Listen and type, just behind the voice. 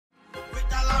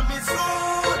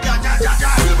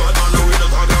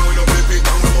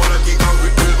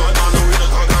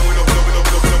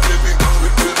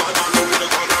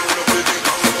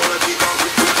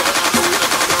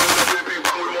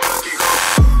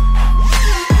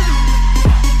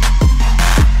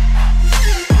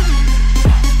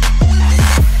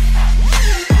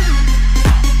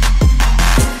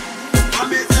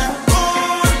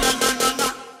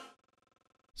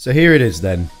So here it is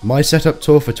then, my setup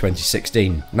tour for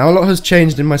 2016. Now a lot has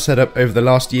changed in my setup over the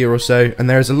last year or so, and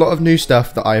there is a lot of new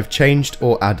stuff that I have changed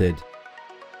or added.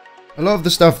 A lot of the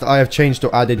stuff that I have changed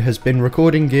or added has been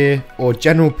recording gear or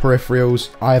general peripherals.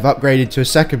 I have upgraded to a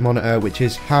second monitor which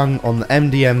is hung on the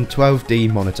MDM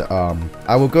 12D monitor arm.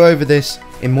 I will go over this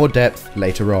in more depth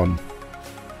later on.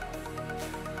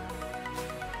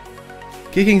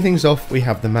 Kicking things off, we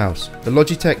have the mouse, the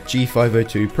Logitech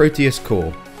G502 Proteus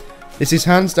Core. This is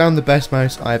hands down the best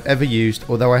mouse I have ever used.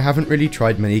 Although I haven't really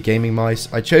tried many gaming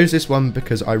mice, I chose this one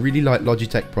because I really like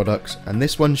Logitech products, and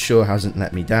this one sure hasn't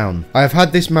let me down. I have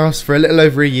had this mouse for a little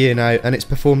over a year now, and it's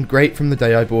performed great from the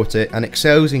day I bought it and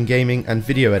excels in gaming and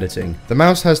video editing. The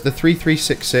mouse has the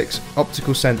 3366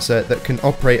 optical sensor that can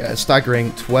operate at a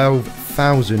staggering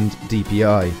 12,000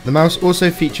 dpi. The mouse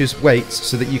also features weights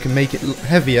so that you can make it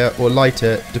heavier or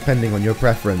lighter depending on your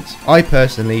preference. I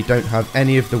personally don't have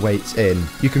any of the weights in.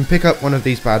 You can pick up one of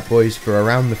these bad boys for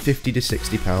around the £50 to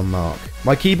 £60 mark.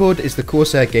 My keyboard is the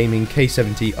Corsair Gaming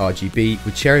K70 RGB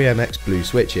with Cherry MX blue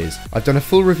switches. I've done a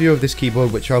full review of this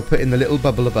keyboard which I'll put in the little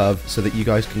bubble above so that you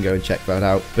guys can go and check that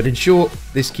out, but in short,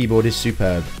 this keyboard is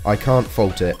superb. I can't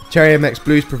fault it. Cherry MX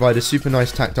blues provide a super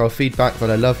nice tactile feedback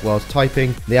that I love whilst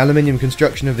typing. The aluminium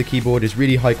construction of the keyboard is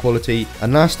really high quality,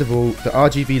 and last of all, the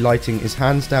RGB lighting is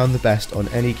hands down the best on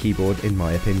any keyboard in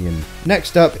my opinion.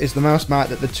 Next up is the mouse mat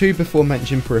that the two before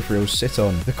mentioned peripherals sit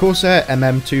on, the Corsair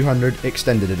MM200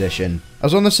 Extended Edition. I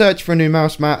was on the search for a new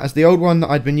mouse mat as the old one that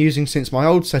I'd been using since my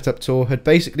old setup tour had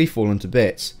basically fallen to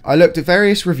bits. I looked at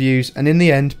various reviews and in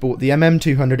the end bought the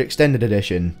MM200 Extended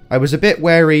Edition. I was a bit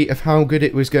wary of how good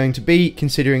it was going to be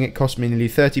considering it cost me nearly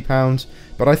 £30,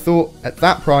 but I thought at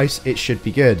that price it should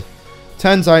be good.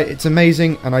 Turns out it's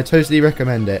amazing and I totally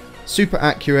recommend it. Super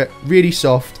accurate, really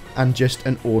soft, and just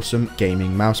an awesome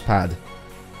gaming mousepad.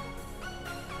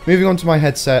 Moving on to my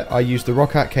headset, I use the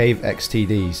Roccat Cave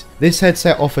XTDs. This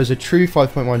headset offers a true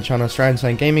 5.1 channel surround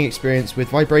sound gaming experience with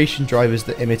vibration drivers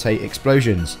that imitate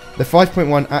explosions. The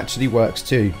 5.1 actually works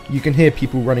too. You can hear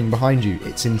people running behind you,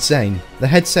 it's insane. The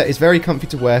headset is very comfy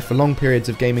to wear for long periods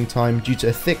of gaming time due to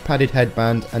a thick padded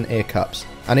headband and ear cups.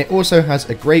 And it also has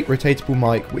a great rotatable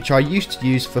mic which I used to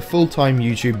use for full-time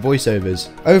YouTube voiceovers.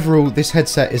 Overall, this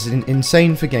headset is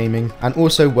insane for gaming and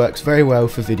also works very well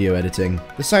for video editing.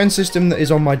 The sound system that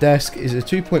is on my desk is a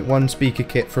 2.1 speaker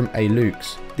kit from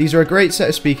A-Lux. These are a great set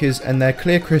of speakers and their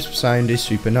clear crisp sound is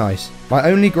super nice. My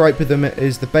only gripe with them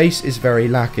is the bass is very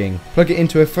lacking. Plug it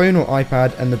into a phone or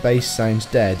iPad and the bass sounds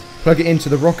dead. Plug it into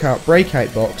the Rockout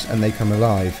breakout box and they come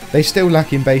alive. They still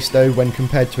lack in bass though when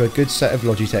compared to a good set of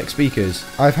Logitech speakers.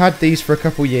 I've had these for a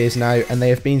couple years now and they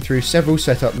have been through several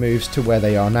setup moves to where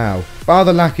they are now. Bar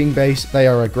the lacking bass, they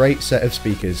are a great set of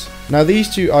speakers. Now these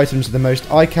two items are the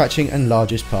most eye-catching and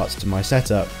largest parts to my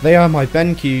setup. They are my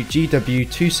BenQ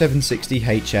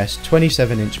GW2760HS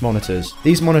 27-inch monitors.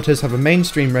 These monitors have a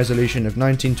mainstream resolution of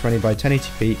 1920 by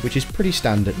 1080p, which is pretty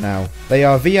standard now. They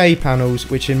are VA panels,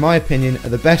 which in my opinion are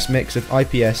the best mix of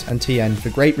IPS and TN for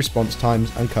great response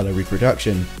times and colour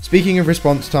reproduction. Speaking of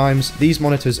response times, these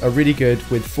monitors are really good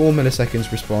with 4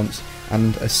 milliseconds response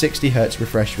and a 60Hz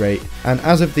refresh rate, and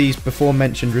as of these before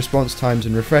mentioned response times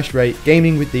and refresh rate,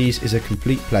 gaming with these is a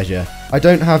complete pleasure. I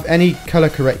don't have any colour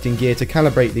correcting gear to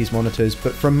calibrate these monitors,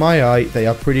 but from my eye they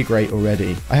are pretty great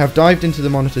already. I have dived into the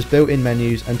monitors' built-in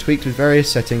menus and tweaked with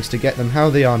various settings to get them how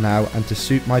they are now and to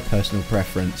suit my personal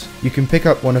preference. You can pick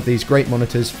up one of these great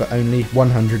monitors for only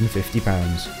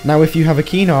 £150. Now if you have a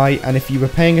keen eye and if you were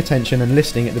paying attention and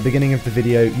listening at the beginning of the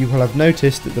video, you will have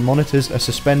noticed that the monitors are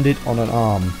suspended on an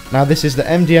arm. Now this is the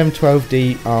MDM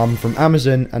 12D arm from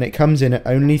Amazon and it comes in at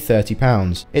only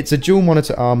 £30. It's a dual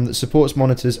monitor arm that supports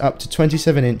monitors up to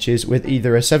 27 inches with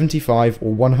either a 75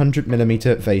 or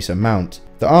 100mm VESA mount.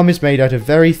 The arm is made out of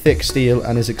very thick steel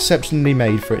and is exceptionally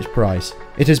made for its price.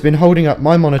 It has been holding up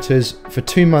my monitors for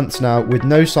 2 months now with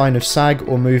no sign of sag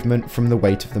or movement from the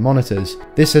weight of the monitors.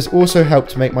 This has also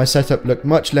helped to make my setup look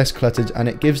much less cluttered and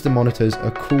it gives the monitors a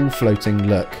cool floating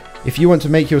look. If you want to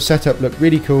make your setup look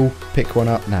really cool, pick one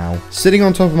up now. Sitting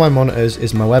on top of my monitors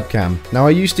is my webcam. Now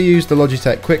I used to use the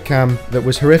Logitech QuickCam that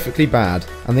was horrifically bad,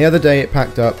 and the other day it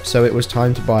packed up so it was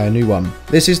time to buy a new one.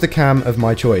 This is the cam of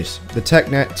my choice, the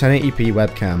TechNet 1080p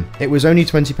webcam. It was only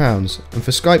 £20, and for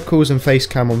Skype calls and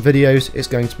facecam on videos it's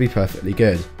going to be perfectly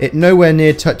good. It nowhere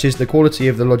near touches the quality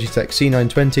of the Logitech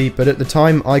C920, but at the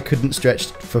time I couldn't stretch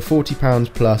for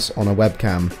 £40 plus on a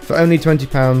webcam. For only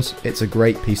 £20 it's a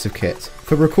great piece of kit.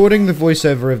 For recording the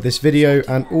voiceover of this video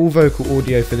and all vocal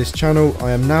audio for this channel,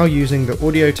 I am now using the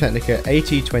Audio-Technica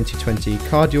AT2020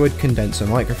 cardioid condenser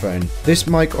microphone. This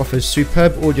mic offers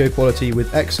superb audio quality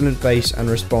with excellent bass and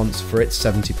response for its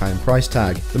 £70 price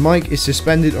tag. The mic is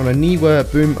suspended on a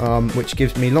Niwa boom arm, which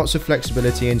gives me lots of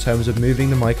flexibility in terms of moving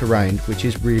the mic around, which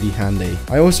is really handy.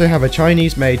 I also have a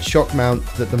Chinese-made shock mount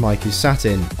that the mic is sat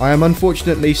in. I am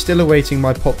unfortunately still awaiting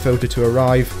my pop filter to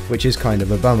arrive, which is kind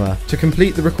of a bummer. To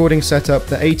complete the recording setup,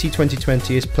 the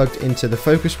AT2020 is plugged into the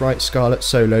Focusrite Scarlett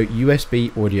Solo USB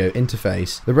audio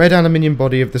interface. The red aluminium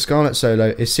body of the Scarlett Solo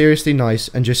is seriously nice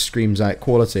and just screams out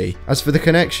quality. As for the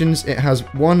connections, it has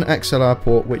one XLR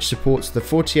port which supports the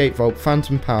 48V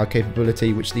phantom power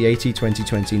capability which the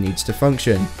AT2020 needs to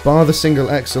function. Bar the single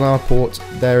XLR port,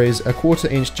 there is a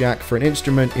 1/4" jack for an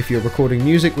instrument if you're recording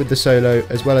music with the Solo,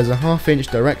 as well as a 1/2"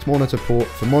 direct monitor port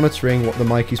for monitoring what the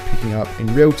mic is picking up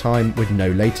in real time with no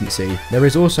latency. There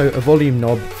is also a volume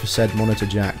knob for said monitor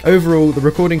jack. Overall, the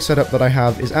recording setup that I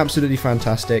have is absolutely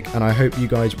fantastic, and I hope you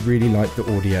guys really like the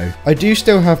audio. I do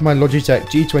still have my Logitech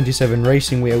G27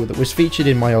 racing wheel that was featured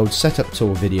in my old setup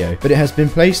tour video, but it has been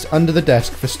placed under the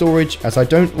desk for storage as I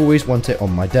don't always want it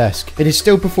on my desk. It is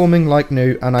still performing like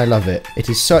new and I love it. It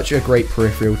is such a great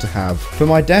peripheral to have. For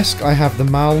my desk, I have the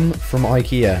Malm from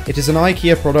IKEA. It is an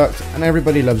IKEA product and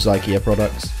everybody loves IKEA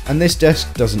products, and this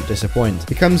desk doesn't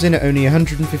disappoint. It comes in at only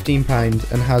 £115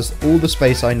 and has all the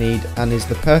space I need and is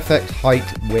the perfect height,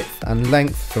 width and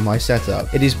length for my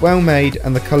setup. It is well made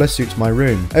and the colour suits my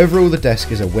room. Overall, the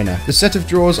desk is a winner. The set of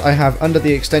drawers I have under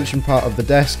the extension part of the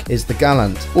desk is the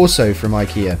Gallant, also from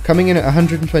IKEA. Coming in at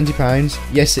 £120,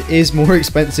 yes, it is more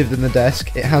expensive than the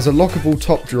desk. It has a lockable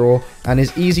top drawer and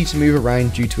is easy to move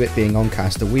around due to it being on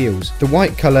caster wheels. The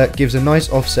white colour gives a nice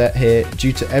offset here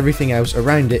due to everything else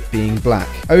around it being black.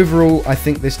 Overall, I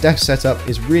think this desk setup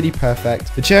is really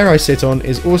perfect. The chair I sit on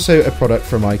is also a product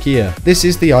from IKEA. This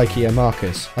is the IKEA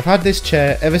Marcus. I've had this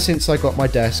chair ever since I got my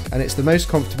desk and it's the most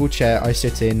comfortable chair I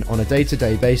sit in on a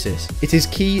day-to-day basis. It is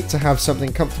key to have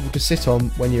something comfortable to sit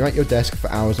on when you're at your desk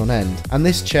for hours on end, and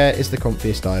this chair is the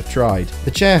comfiest I have tried.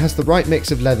 The chair has the right mix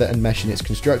of leather and mesh in its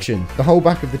construction, the whole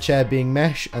back of the chair being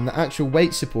mesh and the actual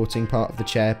weight supporting part of the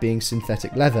chair being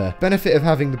synthetic leather. Benefit of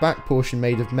having the back portion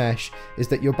made of mesh is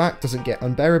that your back doesn't get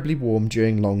unbearably warm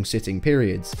during long sitting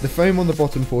periods. The foam on the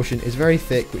bottom portion is very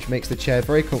thick, which makes the chair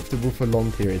very comfortable for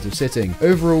long periods of sitting.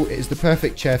 Overall, it is the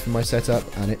perfect chair for my setup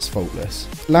and it's faultless.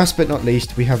 Last but not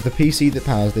least, we have the PC that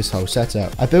powers this whole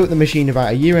setup. I built the machine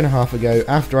about a year and a half ago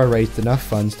after I raised enough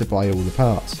funds to buy all the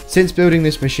parts. Since building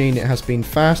this machine, it has been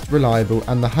fast, reliable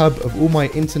and the hub of all my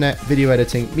internet, video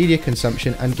editing, media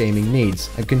consumption and gaming needs,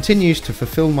 and continues to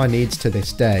fulfill my needs to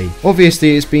this day.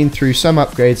 Obviously, it's been through some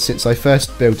upgrades since I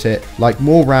first built it, like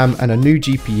more RAM and a new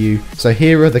GPU, so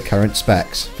here are the current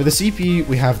specs. For the CPU,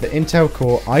 we have the Intel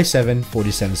Core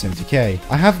i7-4770K.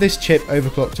 I have this chip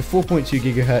overclocked to 4.2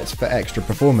 GHz for extra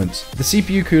performance. The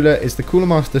CPU cooler is the Cooler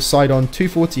Master Sidon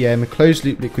 240M closed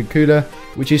loop liquid cooler,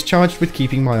 which is charged with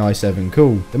keeping my i7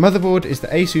 cool. The motherboard is the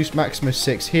Asus Maximus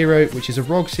 6 Hero, which is a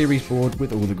ROG series board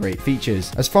with all the great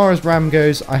features. As far as RAM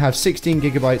goes, I have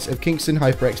 16GB of Kingston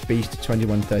HyperX Beast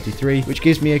 2133, which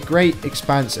gives me a great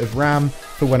expanse of RAM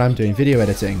for when I'm doing video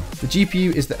editing. The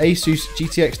GPU is the Asus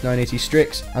GTX 980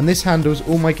 Strix, and this handles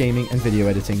all my gaming and video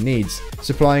editing needs,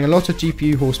 supplying a lot of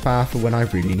GPU horsepower for when I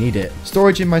really need it.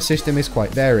 Storage in my system is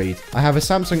quite varied. I have a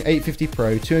Samsung 850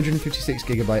 Pro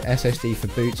 256GB SSD for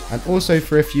boot, and also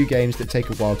for a few games that take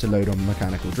a while to load on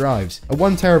mechanical drives. A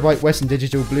 1TB Western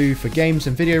Digital Blue for games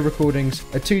and video recordings,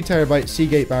 a 2TB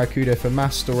Seagate Barracuda for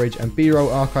mass storage and B-roll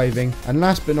archiving, and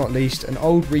last but not least, an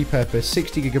old repurposed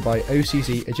 60GB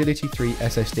OCZ Agility 3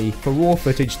 SSD for raw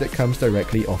footage that comes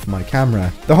directly off my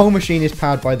camera. The whole machine is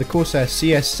powered by the Corsair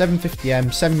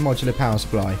CS750M semi-modular power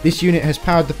supply. This unit has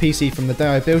powered the PC from the day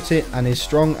I built it and is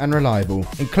strong and reliable.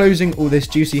 Enclosing all this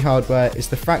juicy hardware is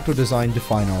the Fractal Design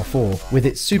Define R4. With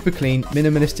its super clean,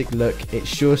 minimalistic look, it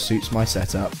sure suits my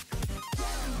setup.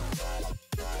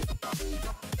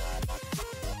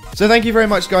 So thank you very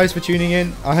much guys for tuning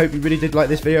in. I hope you really did like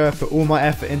this video. I put all my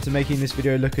effort into making this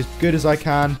video look as good as I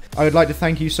can. I would like to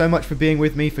thank you so much for being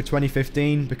with me for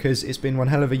 2015 because it's been one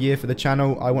hell of a year for the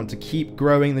channel. I want to keep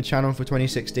growing the channel for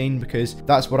 2016 because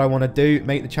that's what I want to do.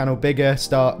 Make the channel bigger,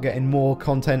 start getting more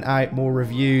content out, more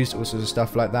reviews, all sorts of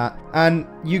stuff like that. And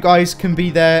you guys can be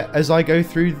there as I go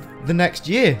through the next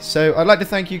year. So I'd like to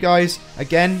thank you guys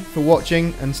again for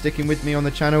watching and sticking with me on the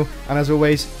channel, and as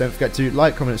always, don't forget to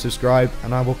like, comment and subscribe,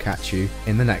 and I will catch you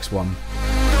in the next one.